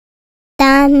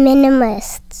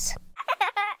Minimalists.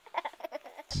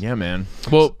 Yeah, man.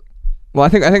 Well, I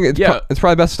think it's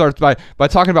probably best to start by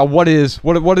talking about what is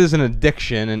an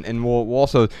addiction, and we'll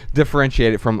also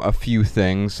differentiate it from a few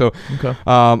things. So,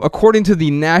 according to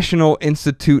the National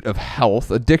Institute of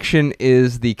Health, addiction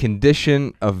is the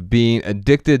condition of being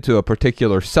addicted to a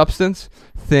particular substance,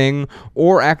 thing,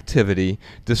 or activity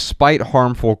despite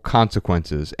harmful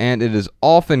consequences, and it is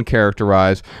often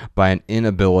characterized by an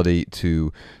inability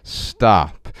to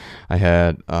stop. I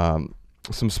had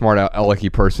some smart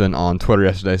alecky person on Twitter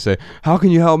yesterday say, "How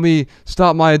can you help me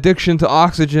stop my addiction to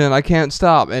oxygen? I can't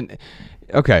stop." And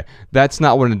okay, that's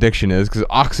not what an addiction is, because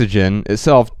oxygen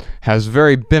itself has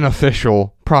very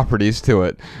beneficial properties to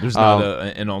it. There's not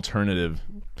an alternative.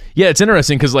 Yeah, it's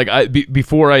interesting because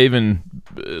before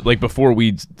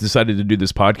we decided to do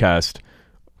this podcast,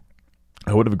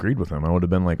 I would have agreed with him. I would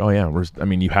have been like, "Oh yeah,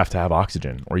 you have to have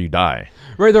oxygen or you die."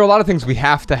 Right. There are a lot of things we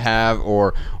have to have,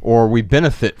 or we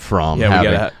benefit from.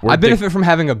 Yeah, I benefit from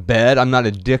having a bed. I'm not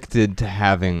addicted to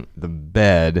having the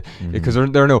bed because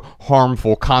there are no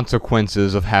harmful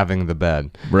consequences of having the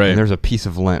bed. Right. And there's a piece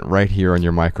of lint right here on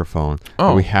your microphone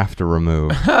that we have to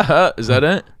remove. Is that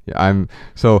it? Yeah.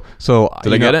 So.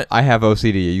 Did I get it? I have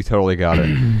OCD. You totally got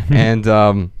it. And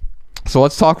so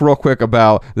let's talk real quick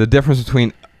about the difference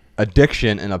between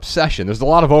addiction and obsession. There's a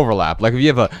lot of overlap. Like if you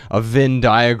have a Venn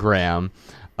diagram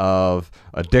of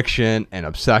addiction and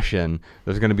obsession,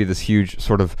 there's going to be this huge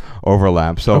sort of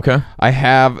overlap. So I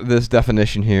have this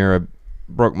definition here. I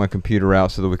broke my computer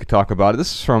out so that we could talk about it.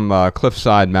 This is from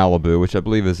Cliffside, Malibu, which I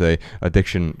believe is a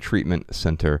addiction treatment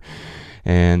center.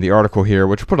 And the article here,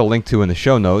 which we'll put a link to in the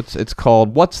show notes, it's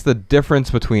called "What's the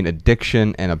Difference Between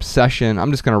Addiction and Obsession?"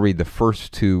 I'm just going to read the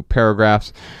first two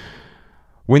paragraphs.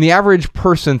 When the average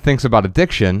person thinks about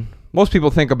addiction, most people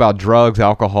think about drugs,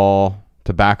 alcohol,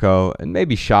 tobacco, and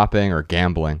maybe shopping or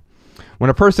gambling. When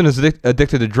a person is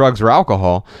addicted to drugs or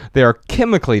alcohol, they are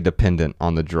chemically dependent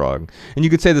on the drug. And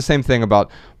you could say the same thing about,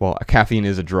 well, caffeine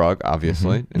is a drug,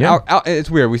 obviously. And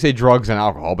it's weird. We say drugs and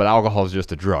alcohol, but alcohol is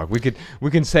just a drug. We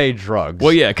can say drugs.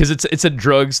 Well, yeah, because it's a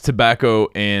drugs, tobacco,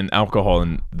 and alcohol,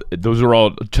 and those are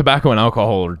all tobacco and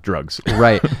alcohol are drugs.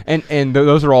 Right, and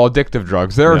those are all addictive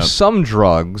drugs. There are some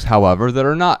drugs, however, that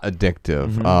are not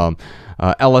addictive.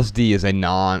 LSD is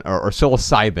or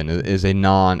psilocybin is a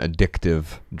non-addictive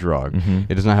drug.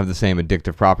 It does not have the same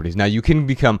addictive properties. Now, you can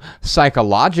become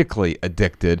psychologically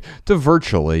addicted to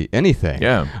virtually anything.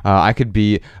 Yeah. I could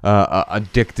be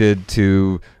addicted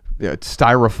to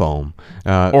styrofoam.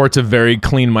 Or to very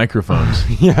clean microphones.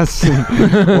 Yes.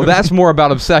 Well, that's more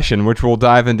about obsession, which we'll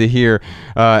dive into here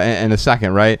in a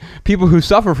second, right? People who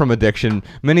suffer from addiction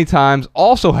many times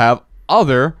also have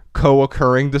other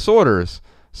co-occurring disorders,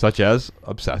 such as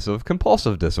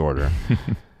obsessive-compulsive disorder.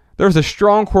 There's a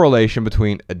strong correlation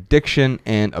between addiction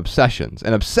and obsessions.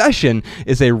 An obsession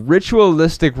is a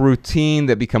ritualistic routine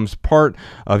that becomes part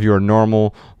of your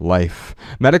normal life.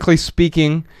 Medically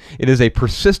speaking, it is a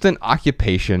persistent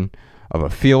occupation of a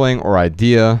feeling or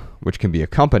idea which can be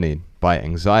accompanied by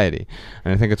anxiety.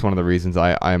 And I think it's one of the reasons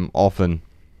I'm often,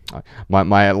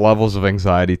 my levels of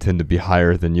anxiety tend to be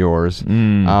higher than yours.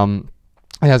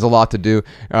 It has a lot to do.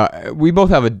 We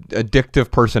both have addictive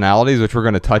personalities, which we're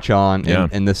going to touch on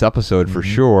in this episode for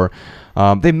sure.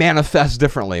 They manifest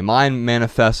differently. Mine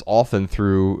manifests often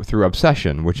through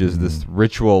obsession, which is this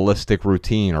ritualistic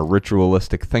routine or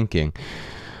ritualistic thinking.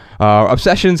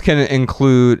 Obsessions can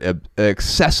include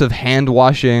excessive hand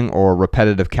washing or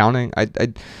repetitive counting.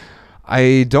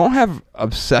 I don't have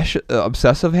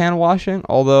obsessive hand washing,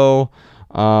 although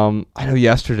I know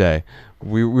yesterday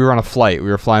we were on a flight.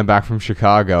 We were flying back from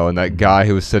Chicago, and that guy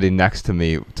who was sitting next to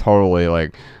me totally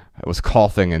was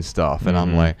coughing and stuff. And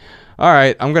I'm like, all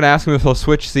right, I'm going to ask him if he'll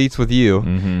switch seats with you.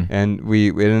 And we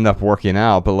ended up working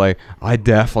out. But I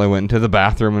definitely went into the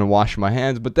bathroom and washed my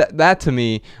hands. But that to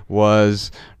me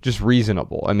was just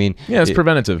reasonable. I mean, yeah, it's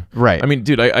preventative. Right. I mean,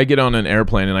 dude, I get on an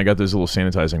airplane and I got those little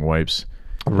sanitizing wipes.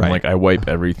 Right. And I wipe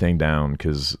everything down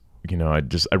because,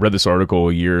 I read this article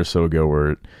a year or so ago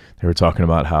where they were talking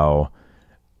about how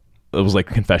it was like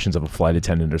confessions of a flight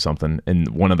attendant or something, and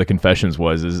one of the confessions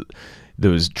is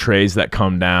those trays that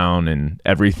come down and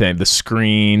everything, the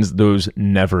screens, those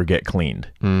never get cleaned.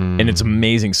 And it's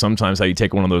amazing sometimes how you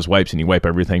take one of those wipes and you wipe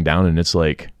everything down and it's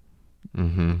like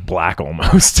black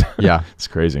almost. Yeah. It's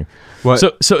crazy. Well,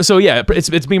 so yeah,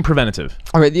 it's being preventative.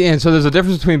 All right, yeah, and so there's a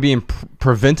difference between being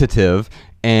preventative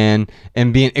and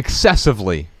being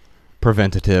excessively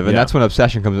preventative, and that's when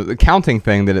obsession comes in. The counting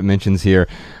thing that it mentions here,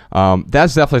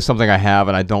 that's definitely something I have,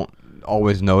 and I don't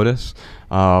always notice.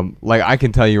 Like I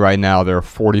can tell you right now, there are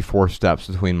 44 steps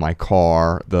between my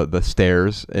car, the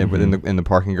stairs within in the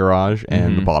parking garage,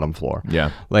 and the bottom floor.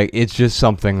 Yeah. Like it's just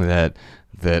something that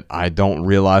I don't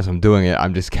realize I'm doing it.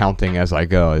 I'm just counting as I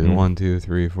go. 1, 2,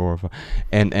 3, 4, 5,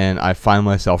 and I find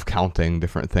myself counting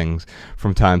different things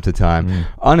from time to time,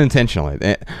 unintentionally.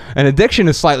 An addiction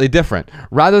is slightly different.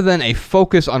 Rather than a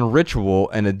focus on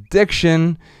ritual, an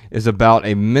addiction is about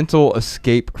a mental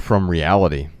escape from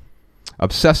reality.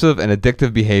 Obsessive and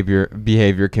addictive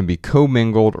behavior can be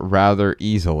commingled rather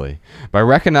easily. By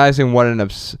recognizing what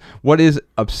is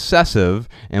obsessive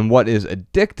and what is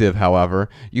addictive, however,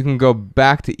 you can go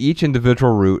back to each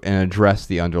individual root and address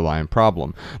the underlying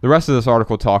problem. The rest of this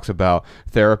article talks about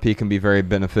therapy can be very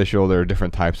beneficial. There are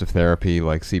different types of therapy,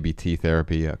 like CBT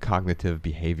therapy, cognitive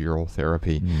behavioral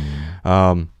therapy,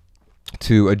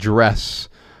 to address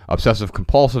obsessive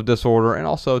compulsive disorder, and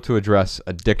also to address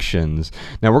addictions.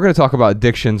 Now we're going to talk about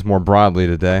addictions more broadly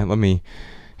today. Let me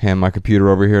hand my computer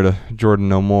over here to Jordan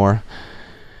No More.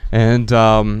 And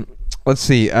let's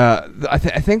see. I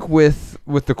think with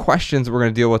the questions that we're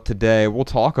going to deal with today, we'll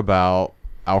talk about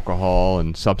alcohol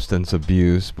and substance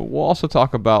abuse, but we'll also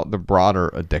talk about the broader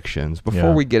addictions.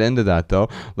 Before we get into that, though,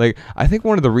 like I think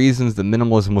one of the reasons that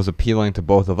minimalism was appealing to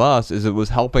both of us is it was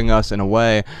helping us in a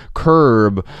way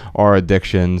curb our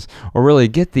addictions, or really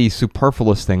get these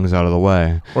superfluous things out of the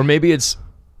way. Or maybe it's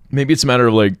a matter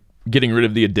of like getting rid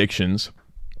of the addictions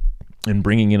and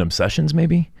bringing in obsessions,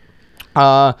 maybe.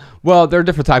 Well, there are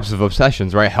different types of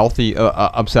obsessions, right? Healthy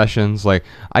obsessions. Like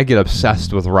I get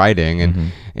obsessed with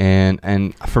writing,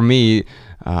 and for me,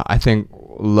 I think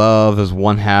love is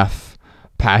one half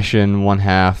passion, one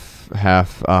half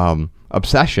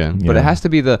obsession, but it has to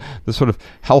be the sort of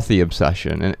healthy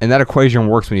obsession, and that equation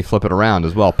works when you flip it around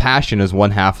as well. Passion is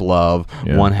one half love,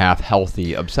 one half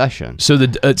healthy obsession. So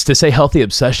to say healthy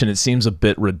obsession, it seems a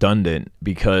bit redundant,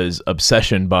 because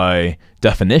obsession by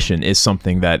definition is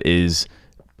something that is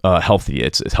healthy.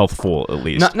 It's healthful, at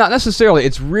least. Not necessarily.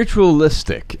 It's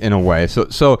ritualistic in a way.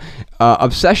 So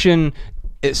obsession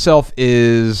itself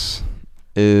is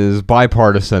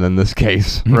bipartisan in this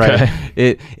case, right?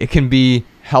 Okay. It can be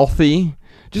healthy,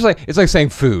 just like it's like saying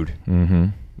food.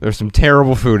 There's some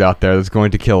terrible food out there that's going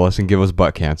to kill us and give us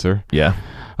butt cancer. Yeah.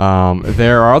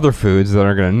 There are other foods that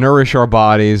are going to nourish our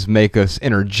bodies, make us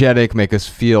energetic, make us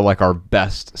feel like our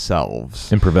best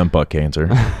selves, and prevent butt cancer.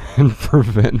 And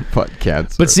prevent butt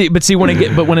cancer. But see, when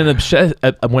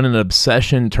an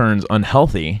obsession turns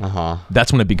unhealthy,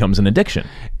 that's when it becomes an addiction.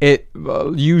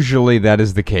 Usually that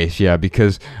is the case, yeah,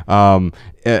 because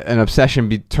an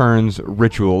obsession turns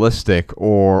ritualistic,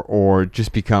 or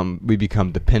just we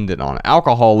become dependent on it.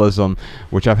 Alcoholism,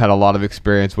 which I've had a lot of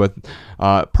experience with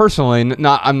personally.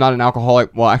 I'm not an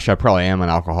alcoholic. Well, actually, I probably am an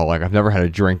alcoholic. I've never had a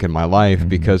drink in my life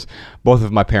because both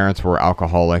of my parents were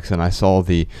alcoholics, and I saw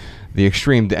the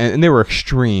extreme, and they were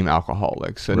extreme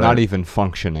alcoholics, and not even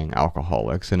functioning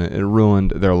alcoholics, and it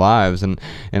ruined their lives, and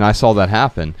I saw that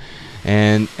happen.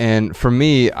 And for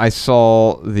me, I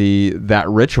saw that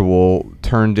ritual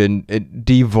it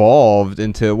devolved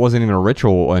into, it wasn't even a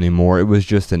ritual anymore. It was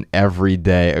just an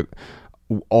everyday,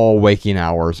 all waking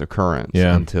hours occurrence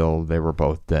until they were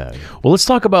both dead. Well, let's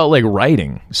talk about like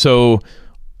writing. So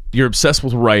you're obsessed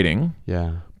with writing.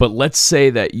 Yeah. But let's say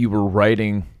that you were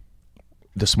writing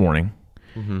this morning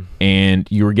and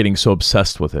you were getting so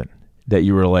obsessed with it that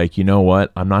you were like, you know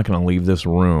what? I'm not going to leave this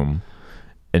room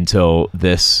until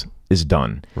this is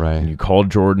done. Right. And you called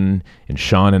Jordan and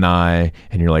Sean and I,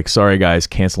 and you're like, sorry guys,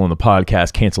 canceling the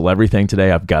podcast, cancel everything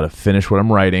today. I've got to finish what I'm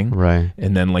writing. Right.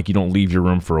 And then like you don't leave your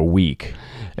room for a week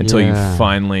until you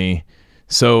finally.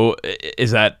 So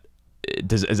is at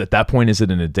that point, is it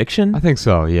an addiction? I think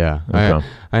so. Yeah. Okay.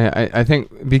 I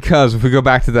think, because if we go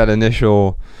back to that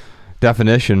initial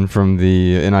definition from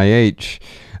the NIH,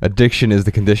 addiction is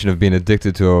the condition of being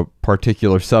addicted to a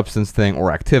particular substance, thing,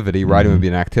 or activity. Writing would be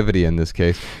an activity in this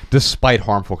case, despite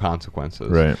harmful consequences.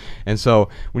 Right. And so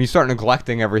when you start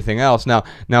neglecting everything else, now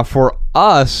for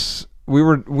us, we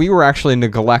were actually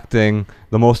neglecting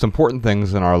the most important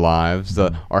things in our lives,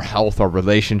 our health, our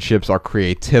relationships, our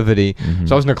creativity.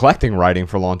 So I was neglecting writing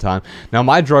for a long time. Now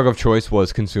my drug of choice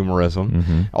was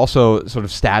consumerism, also sort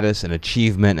of status and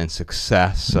achievement and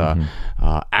success,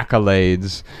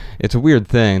 accolades. It's a weird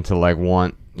thing to like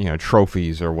want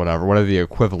trophies or whatever the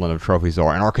equivalent of trophies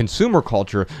are. In our consumer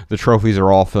culture, the trophies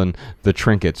are often the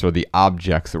trinkets or the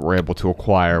objects that we're able to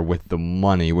acquire with the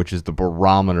money, which is the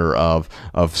barometer of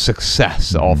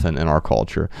success often in our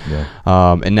culture. Yeah.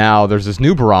 And now there's this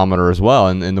new barometer as well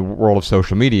in the world of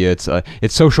social media.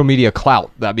 It's social media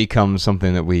clout that becomes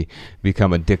something that we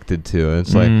become addicted to.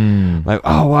 It's like,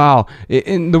 oh wow.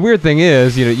 And the weird thing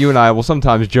is, you and I will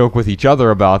sometimes joke with each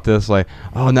other about this, like,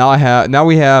 oh, now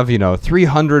we have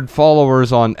 300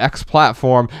 followers on X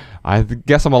platform. I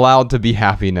guess I'm allowed to be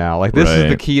happy now. Like, this is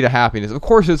the key to happiness. Of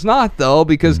course it's not, though,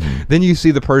 because then you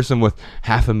see the person with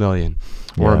 500,000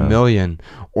 or 1 million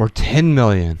or 10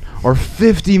 million or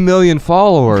 50 million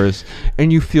followers,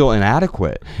 and you feel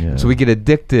inadequate. Yeah. So we get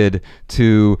addicted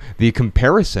to the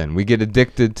comparison. We get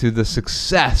addicted to the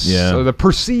success or the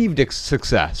perceived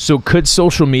success. So could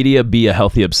social media be a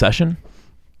healthy obsession?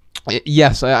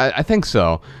 Yes, I think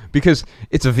so, because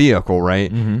it's a vehicle,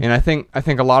 right? And I think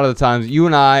a lot of the times you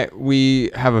and I, we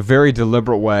have a very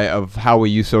deliberate way of how we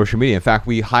use social media. In fact,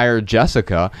 we hired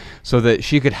Jessica so that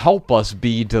she could help us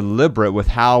be deliberate with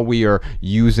how we are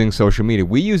using social media.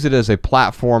 We use it as a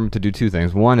platform to do two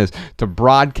things. One is to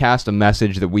broadcast a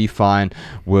message that we find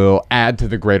will add to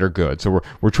the greater good. So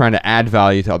we're trying to add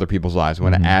value to other people's lives. We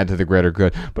want to add to the greater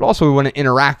good, but also we want to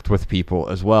interact with people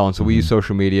as well. And so we use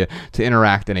social media to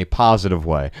interact in a positive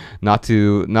way, not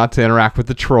to interact with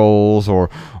the trolls or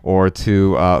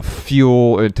to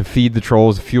feed the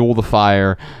trolls, fuel the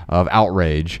fire of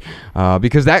outrage,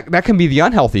 because that can be the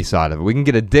unhealthy side of it. We can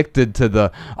get addicted to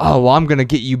the, oh, well, I'm going to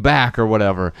get you back or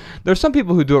whatever. There's some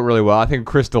people who do it really well. I think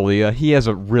Chris D'Elia, he has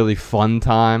a really fun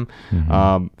time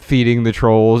feeding the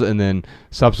trolls and then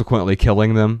subsequently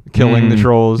killing the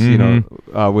trolls,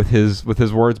 with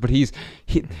his words. But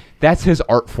that's his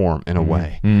art form in a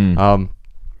way.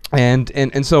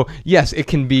 And so yes, it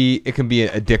can be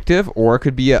addictive, or it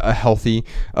could be a healthy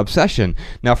obsession.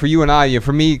 Now, for you and I,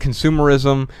 for me,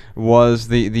 consumerism was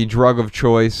the drug of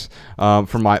choice.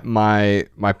 For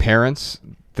my parents,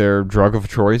 their drug of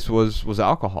choice was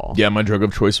alcohol. Yeah, my drug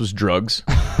of choice was drugs.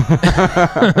 My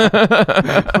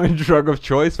drug of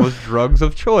choice was drugs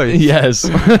of choice. Yes.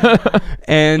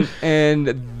 and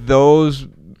those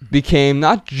became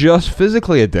not just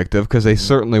physically addictive, because they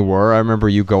certainly were. I remember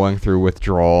you going through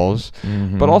withdrawals,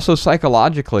 but also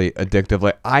psychologically addictive.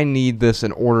 Like, I need this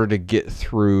in order to get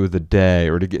through the day,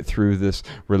 or to get through this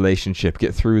relationship,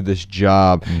 get through this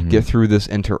job, get through this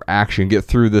interaction, get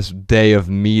through this day of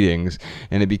meetings.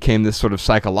 And it became this sort of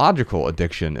psychological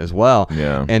addiction as well.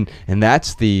 Yeah. And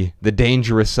that's the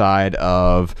dangerous side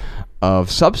of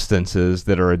substances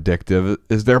that are addictive,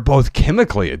 is they're both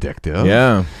chemically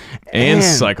addictive, and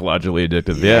psychologically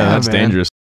addictive. Yeah, that's dangerous.